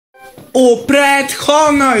u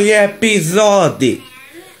prethodnoj epizodi.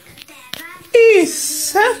 I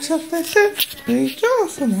sećate se, pričao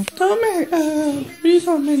sam o tome,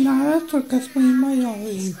 pisao me narator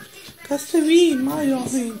kad ste vi imali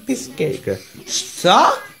olimpijske igre.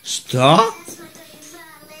 Šta?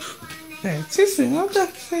 Reci svima da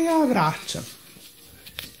se ja vraćam.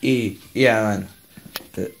 I Jelena,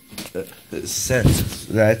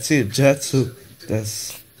 reci džecu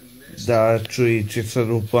da ću ići sad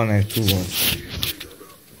u planetu vode.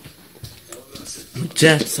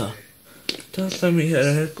 Džeca, tata mi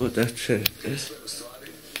je rekao da će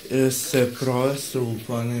se provesti u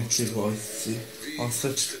planeti vojsci.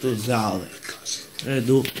 Ostat će tu zauvek.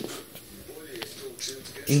 Redu.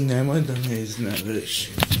 I nemoj da me iznevriš.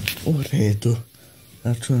 U redu.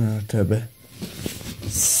 Računam na tebe.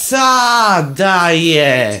 Sada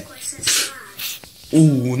je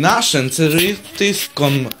u našem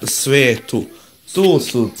cedevitiskom svetu. Tu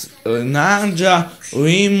su Nađa,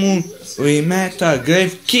 Limun, Limeta,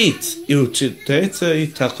 Grev, Kic i učiteljica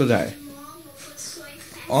i tako dalje.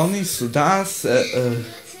 Oni su danas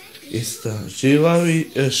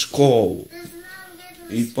istraživali školu.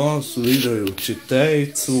 I ponovno su vidjeli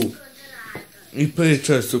učiteljicu i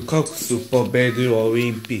pričali su kako su pobedili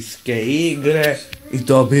olimpijske igre i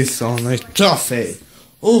dobili su onaj trofej.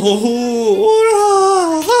 Ura!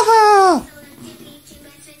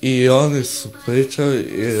 I oni su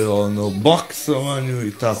pričali o boksovanju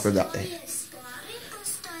i tako dalje.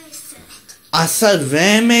 A sad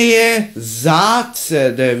vreme je za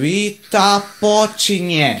CEDEVITA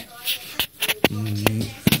počinje.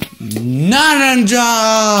 Naranđa!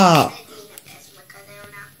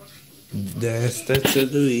 Gde ste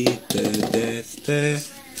CEDEVITE, gde ste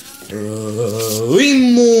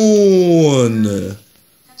Limun?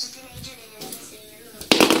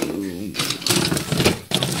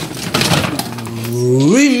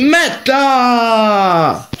 Limeta!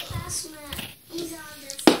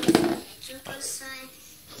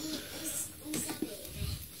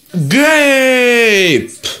 Grape!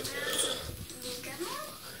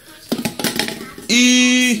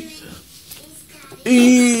 I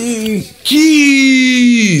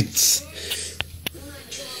Kic!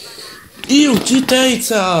 I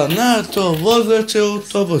učiteljica na to vozače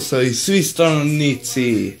autobusa i svi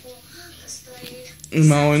stanovnici.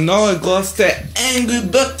 Imamo nove goste, Angry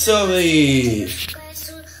Birds-ovi.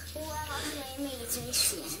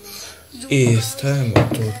 I stavimo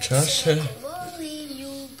tu čaše.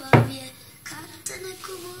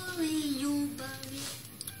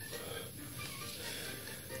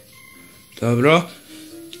 Dobro.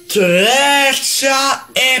 Treća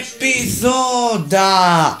epizoda.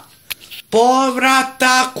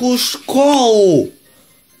 Povratak u školu.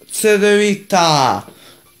 CEDEVITA.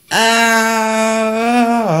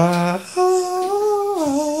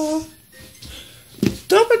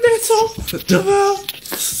 Dobro, djeco. Dobro.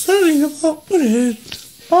 Sad idemo u red.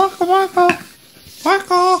 Ovako.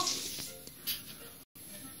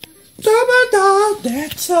 Dobar dan,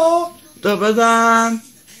 djeco. Dobar dan.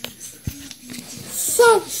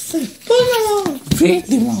 Sad se ponovo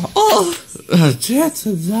vidimo. Djeca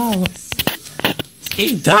zalo.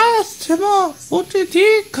 I danas ćemo učiti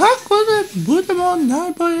kako da budemo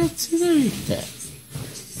najbolje CEDEVITE.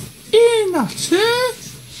 Inače,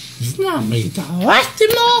 znamo i da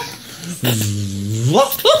letimo.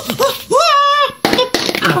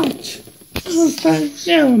 Auć.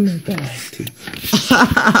 Evo me dajti.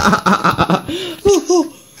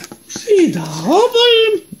 I da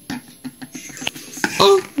obojim.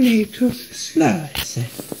 Niku, davaj se.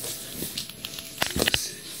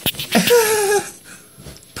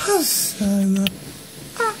 Pa sada.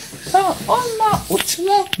 Da odmah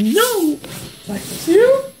učimo novu lekciju.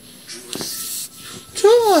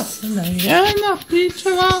 Čula sam da Jelena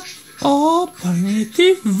pričala o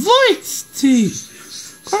planeti vojsci.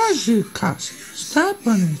 Kaže, šta je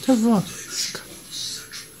planeta vojska?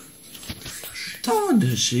 Tamo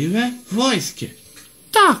da žive vojske.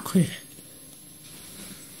 Tako je.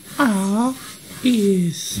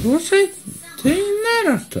 I slušaj, ti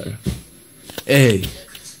narator. Ej,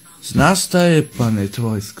 znaš šta je planet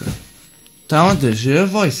vojska? Tamo gdje žive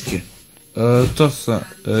vojske. To sam,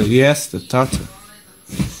 jeste, tačno.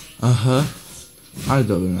 Aha, ajde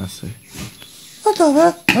dobro nasaj.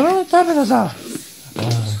 Dobro da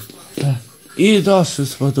da. I došli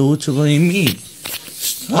smo da učimo i mi.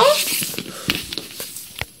 Šta?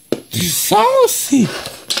 Ti samo si.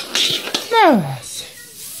 Ne vezi.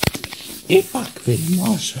 Ipak vi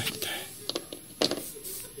možete.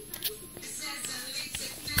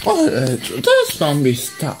 Eto, da smo mi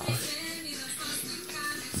stali.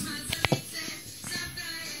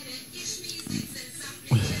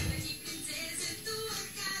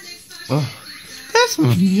 Gdje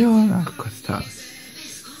smo mi onako stali?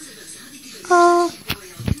 A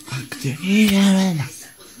gdje je Jelena?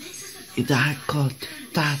 I daj kod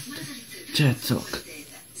tate Čecog.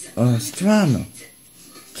 Stvarno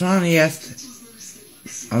jeste.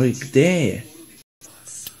 Ali gdje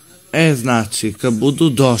je? Znači, kad budu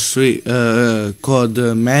došli kod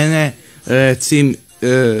mene, recim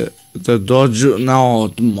da dođu na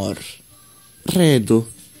odmor. Redu.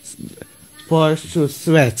 Poješću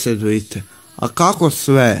sve CEDEVITE. A kako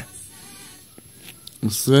sve?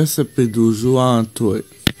 Sve se pridružuvam tvoj.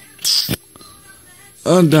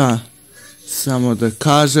 Da, samo da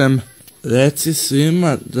kažem, reci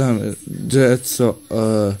svima da me djeco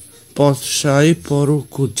pošalji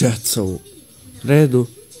poruku djecovu. Redu.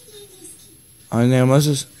 A ne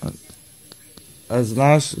možeš... A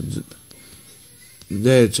znaš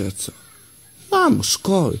gdje je djeco? Znam, u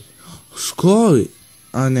školi. U školi.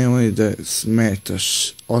 A nemoj da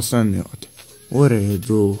smetaš. Ostani ovdje. U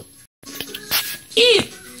redu. I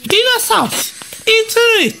dinosauri. I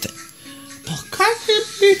CEDEVITE. Pokaži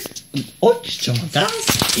mi. Oći ćemo danas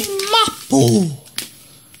i mapu.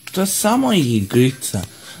 To je samo igrica.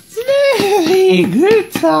 Ne,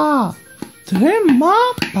 igrica. To je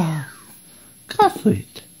mapa. Kako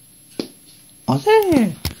vidite?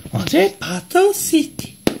 Ovdje je Battle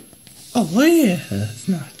City. Ovo je,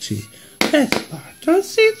 znači, Battle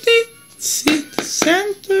City, City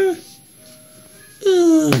Center,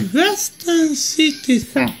 Western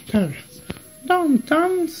City Center,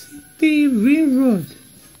 Downtown City, Ringwood,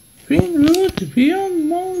 Beyond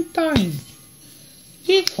Mountain.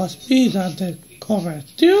 It was built at the cover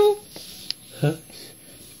to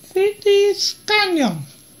City's Canyon.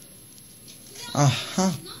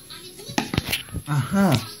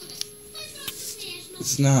 Aha.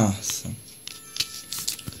 Znao sam.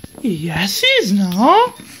 Jesi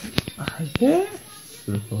znao? Ajde,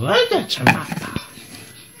 sljedeća mapa.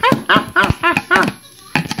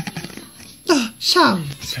 Da,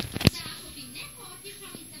 šalim se.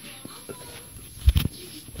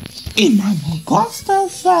 Imamo gosta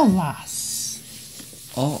za vas.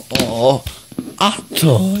 A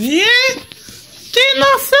to je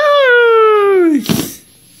dinosaurus.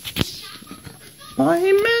 Po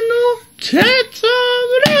imenu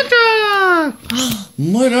Povratak.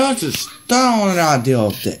 Moj rođac, šta on radi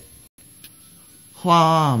ovdje?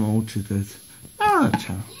 Hvala vam, učiteljice.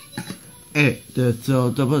 Čao. Djeco,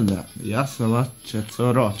 dobar dan. Ja sam vaš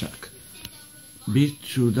rođak. Bit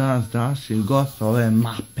ću danas današnji gost ove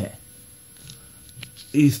mape.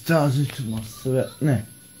 Istražit ćemo sve. Ne.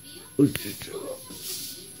 Učit ćemo.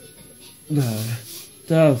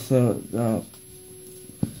 Da sam da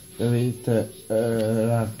vidite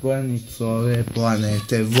razglednicu ove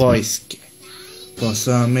planete vojske.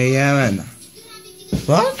 Poslala me Jelena.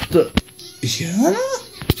 What? Jelena?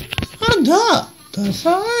 A da, to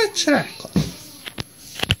sam već rekao.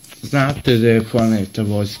 Znate da je planeta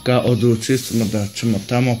vojska, odlučili smo da ćemo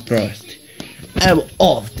tamo provesti. Evo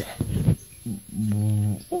ovdje.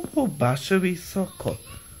 Baš je visoko.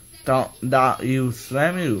 Da, i u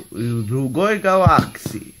svemiru, i u drugoj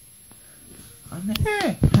galaksiji. A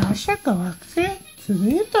ne, naša galaksija je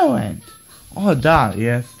CEDEVITA. O da,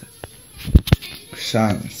 jeste.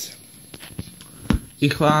 Šalim se. I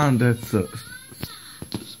hvala djeco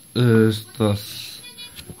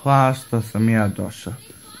hvala što sam ja došao.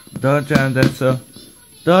 Dođenja djeco.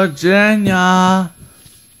 Dođenja.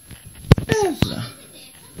 Ne znam.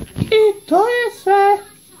 I to je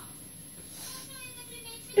sve.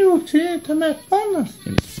 I učinite me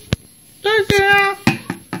ponosnim.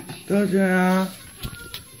 Dođenja.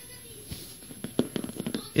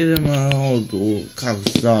 Idemo ovdje, kako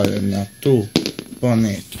zove, na tu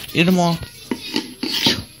planetu. Idemo.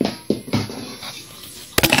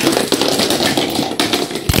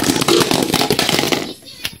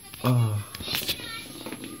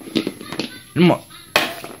 Idemo.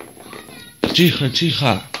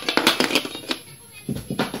 Čiha.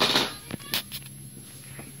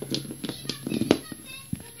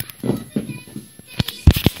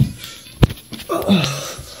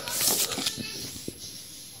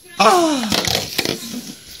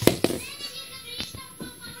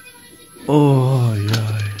 Ojoj.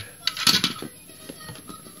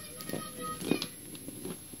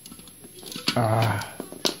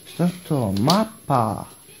 Šta to? Mapa.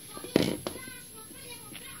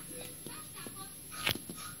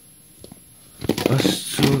 Baš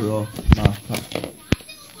čudo mapa.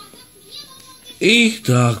 I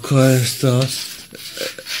tako je to.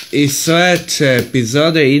 I sljedeće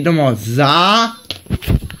epizode idemo za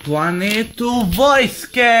planetu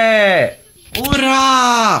vojske.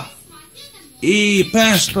 Ura! I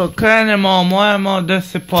pre što krenemo, moramo da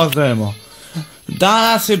se pozdravimo.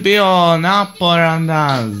 Danas je bio naporan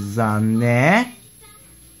dan, za ne?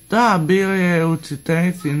 Da, bio je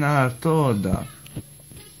učiteljici na to da...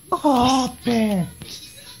 Opet!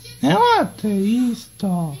 Ne morate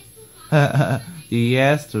isto. I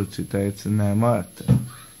jeste učiteljice, ne morate.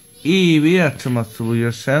 I vidjet ćemo se u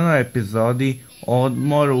još jednoj epizodi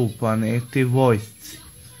Odmor u planeti Vojsci.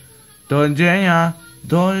 Doviđenja.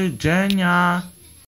 Doviđenja.